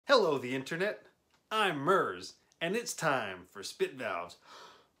Hello, the internet. I'm Merz, and it's time for Spit Valves.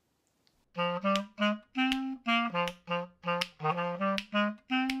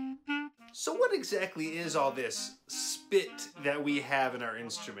 So what exactly is all this spit that we have in our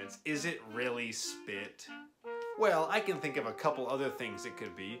instruments? Is it really spit? Well, I can think of a couple other things it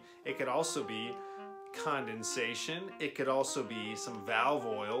could be. It could also be condensation. It could also be some valve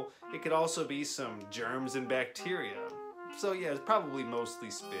oil. It could also be some germs and bacteria. So yeah, it's probably mostly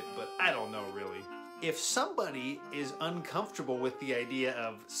spit, but I don't know really. If somebody is uncomfortable with the idea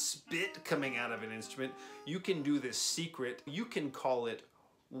of spit coming out of an instrument, you can do this secret. You can call it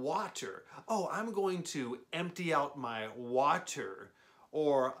water. Oh, I'm going to empty out my water.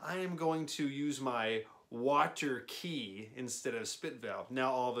 Or I am going to use my water key instead of spit valve.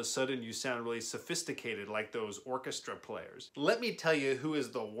 Now all of a sudden you sound really sophisticated like those orchestra players. Let me tell you who is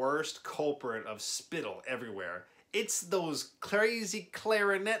the worst culprit of spittle everywhere. It's those crazy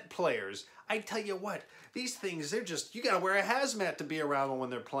clarinet players. I tell you what, these things, they're just, you gotta wear a hazmat to be around them when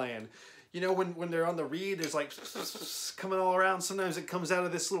they're playing. You know, when they're on the reed, there's like coming all around. Sometimes it comes out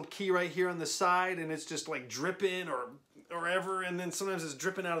of this little key right here on the side and it's just like dripping or ever, and then sometimes it's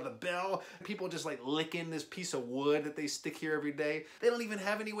dripping out of the bell. People just like licking this piece of wood that they stick here every day. They don't even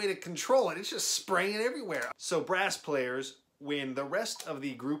have any way to control it. It's just spraying everywhere. So brass players, when the rest of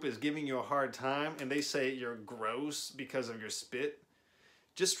the group is giving you a hard time and they say you're gross because of your spit,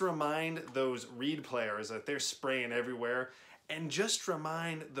 just remind those reed players that they're spraying everywhere, and just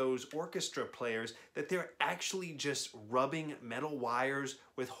remind those orchestra players that they're actually just rubbing metal wires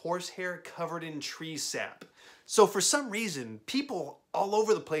with horsehair covered in tree sap. So for some reason, people all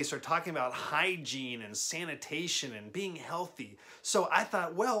over the place are talking about hygiene and sanitation and being healthy. So I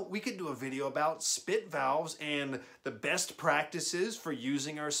thought, well, we could do a video about spit valves and the best practices for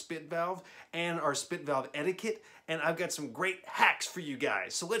using our spit valve and our spit valve etiquette. And I've got some great hacks for you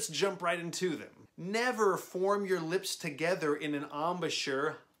guys. So let's jump right into them. Never form your lips together in an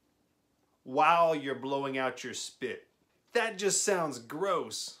embouchure while you're blowing out your spit. That just sounds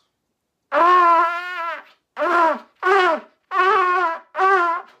gross.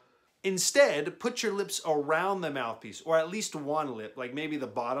 Instead, put your lips around the mouthpiece, or at least one lip, like maybe the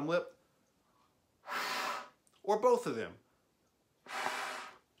bottom lip, or both of them.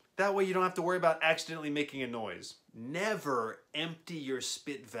 That way you don't have to worry about accidentally making a noise. Never empty your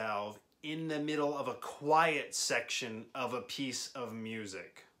spit valve in the middle of a quiet section of a piece of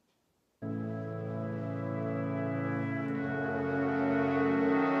music.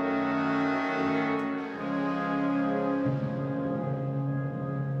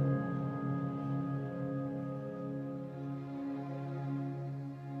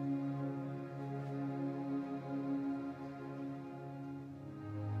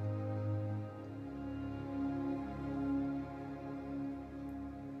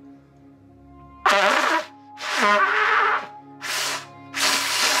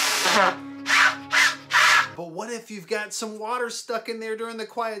 But what if you've got some water stuck in there during the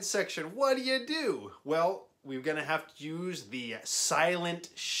quiet section? What do? Well, we're gonna have to use the silent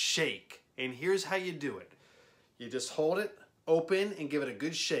shake. And here's how you do it. You just hold it open and give it a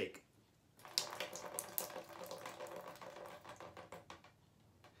good shake.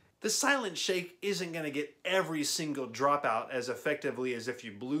 The silent shake isn't gonna get every single drop out as effectively as if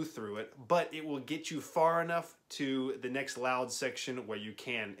you blew through it, but it will get you far enough to the next loud section where you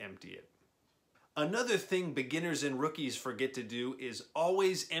can empty it. Another thing beginners and rookies forget to do is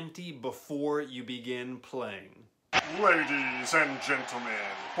always empty before you begin playing. Ladies and gentlemen,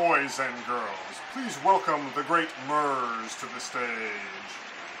 boys and girls, please welcome the great Merz to the stage.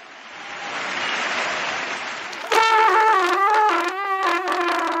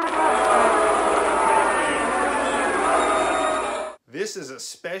 This is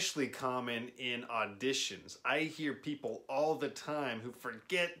especially common in auditions. I hear people all the time who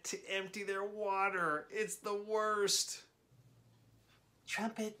forget to empty their water. It's the worst.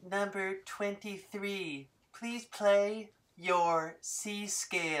 Trumpet number 23, please play your C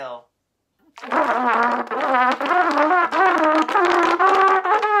scale.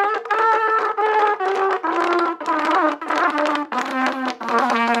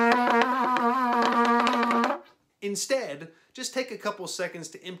 Instead, just take a couple seconds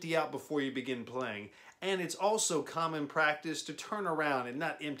to empty out before you begin playing. And it's also common practice to turn around and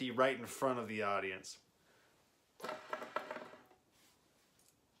not empty right in front of the audience.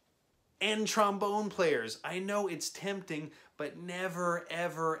 And trombone players, I know it's tempting, but never,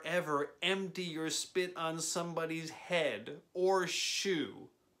 ever, ever empty your spit on somebody's head or shoe.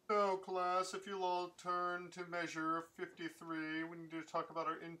 So class, if you'll all turn to measure 53, we need to talk about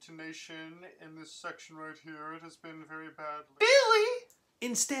our intonation in this section right here. It has been very badly. Billy!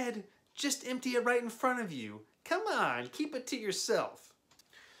 Instead, just empty it right in front of you. Come on, keep it to yourself.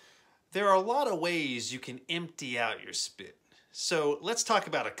 There are a lot of ways you can empty out your spit. So let's talk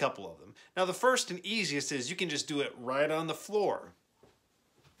about a couple of them. Now the first and easiest is you can just do it right on the floor.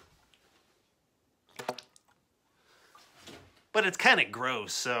 But it's kind of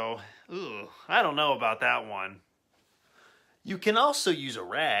gross, so I don't know about that one. You can also use a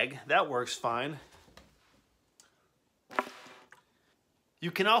rag. That works fine.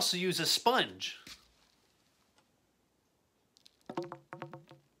 You can also use a sponge.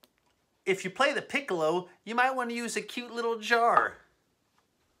 If you play the piccolo, you might want to use a cute little jar.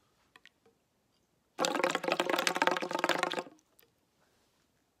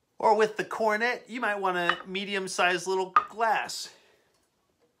 Or with the cornet, you might want a medium-sized little glass.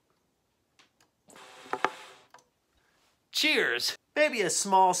 Cheers! Maybe a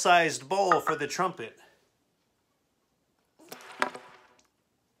small-sized bowl for the trumpet.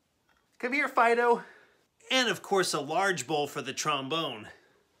 Come here, Fido. And of course, a large bowl for the trombone.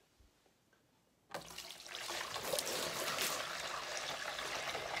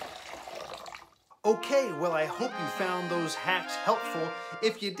 Okay, well, I hope you found those hacks helpful.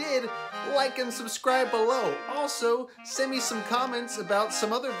 If you did, like and subscribe below. Also, send me some comments about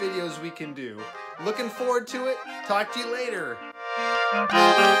some other videos we can do. Looking forward to it. Talk to you later.